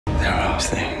There are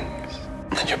things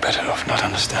that you're better off not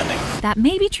understanding. That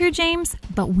may be true, James,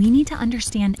 but we need to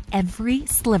understand every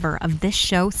sliver of this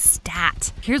show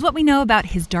stat. Here's what we know about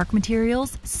his Dark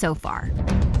Materials so far.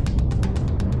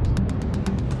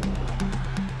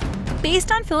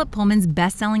 Based on Philip Pullman's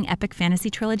best-selling epic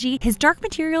fantasy trilogy, his Dark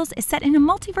Materials is set in a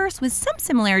multiverse with some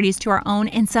similarities to our own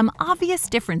and some obvious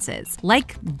differences,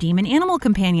 like demon-animal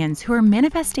companions who are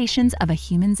manifestations of a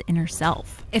human's inner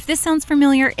self. If this sounds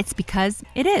familiar, it's because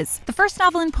it is. The first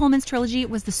novel in Pullman's trilogy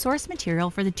was the source material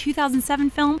for the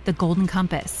 2007 film The Golden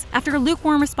Compass. After a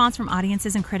lukewarm response from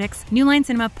audiences and critics, New Line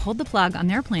Cinema pulled the plug on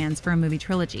their plans for a movie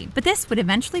trilogy. But this would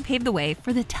eventually pave the way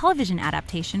for the television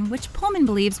adaptation, which Pullman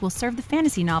believes will serve the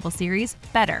fantasy novel series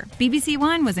better. BBC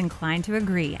One was inclined to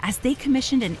agree, as they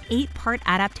commissioned an 8-part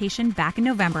adaptation back in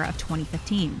November of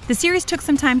 2015. The series took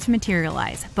some time to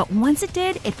materialize, but once it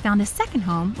did, it found a second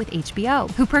home with HBO,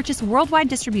 who purchased worldwide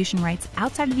distribution rights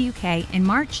outside of the UK in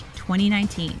March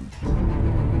 2019.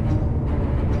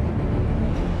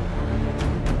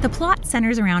 The plot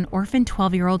centers around orphan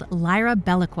 12-year-old Lyra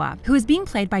Belacqua, who is being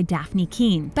played by Daphne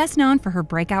Keane, best known for her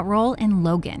breakout role in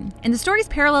Logan. In the story's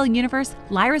parallel universe,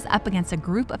 Lyra's up against a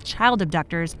group of child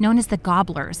abductors known as the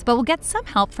Gobblers, but will get some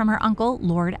help from her uncle,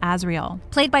 Lord Asriel.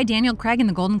 Played by Daniel Craig in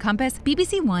The Golden Compass,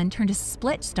 BBC One turned to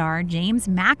Split star James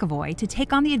McAvoy to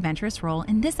take on the adventurous role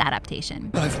in this adaptation.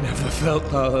 I've never felt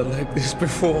power like this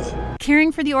before.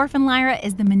 Caring for the orphan Lyra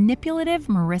is the manipulative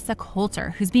Marissa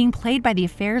Coulter, who's being played by The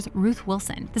Affair's Ruth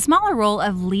Wilson. The smaller role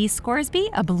of Lee Scoresby,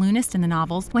 a balloonist in the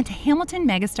novels, went to Hamilton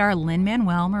megastar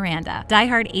Lin-Manuel Miranda.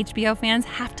 Die-hard HBO fans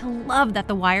have to love that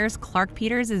The Wire's Clark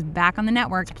Peters is back on the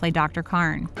network to play Dr.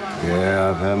 Karn.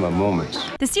 Yeah, I've had my moments.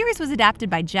 The series was adapted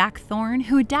by Jack Thorne,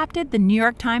 who adapted the New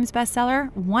York Times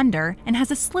bestseller Wonder and has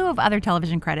a slew of other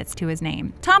television credits to his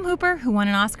name. Tom Hooper, who won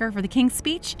an Oscar for The King's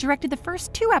Speech, directed the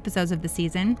first 2 episodes of the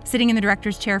season. Sitting in the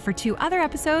director's chair for 2 other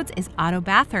episodes is Otto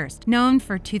Bathurst, known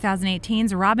for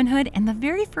 2018's Robin Hood and the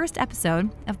very first episode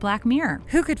of Black Mirror.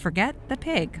 Who could forget the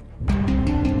pig?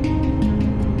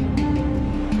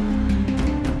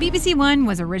 BBC One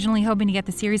was originally hoping to get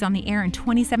the series on the air in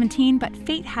 2017, but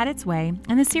fate had its way,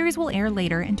 and the series will air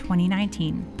later in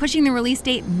 2019. Pushing the release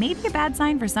date may be a bad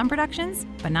sign for some productions,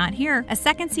 but not here. A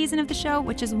second season of the show,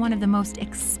 which is one of the most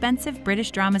expensive British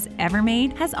dramas ever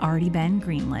made, has already been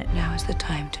greenlit. Now is the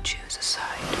time to choose a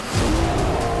side.